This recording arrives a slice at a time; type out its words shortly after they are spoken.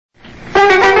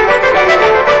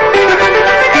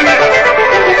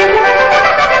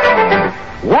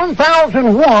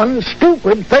1001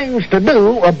 Stupid Things to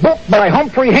Do, a book by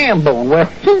Humphrey Hambone. Well,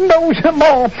 he knows them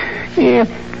all. Yeah.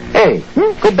 Hey,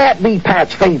 could that be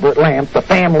Pat's favorite lamp, the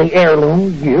family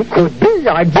heirloom? Yeah, could be.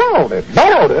 I borrowed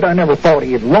it. I never thought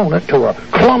he'd loan it to a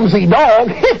clumsy dog.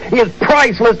 His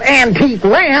priceless antique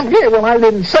lamp. Yeah, well, I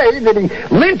didn't say that he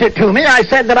lent it to me. I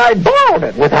said that I borrowed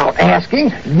it without asking.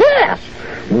 Yes.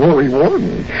 Worry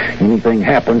one. Anything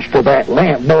happens to that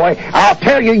lamp, boy, I'll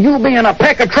tell you, you'll be in a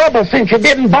peck of trouble since you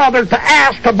didn't bother to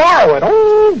ask to borrow it.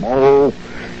 Oh, no.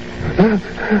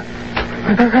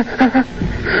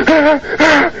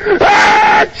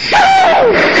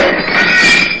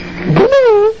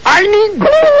 Glue! I need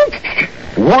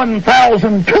glue!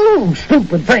 1002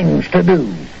 Stupid Things to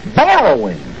Do.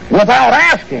 Borrowing without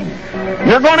asking.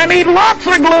 You're gonna need lots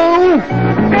of glue!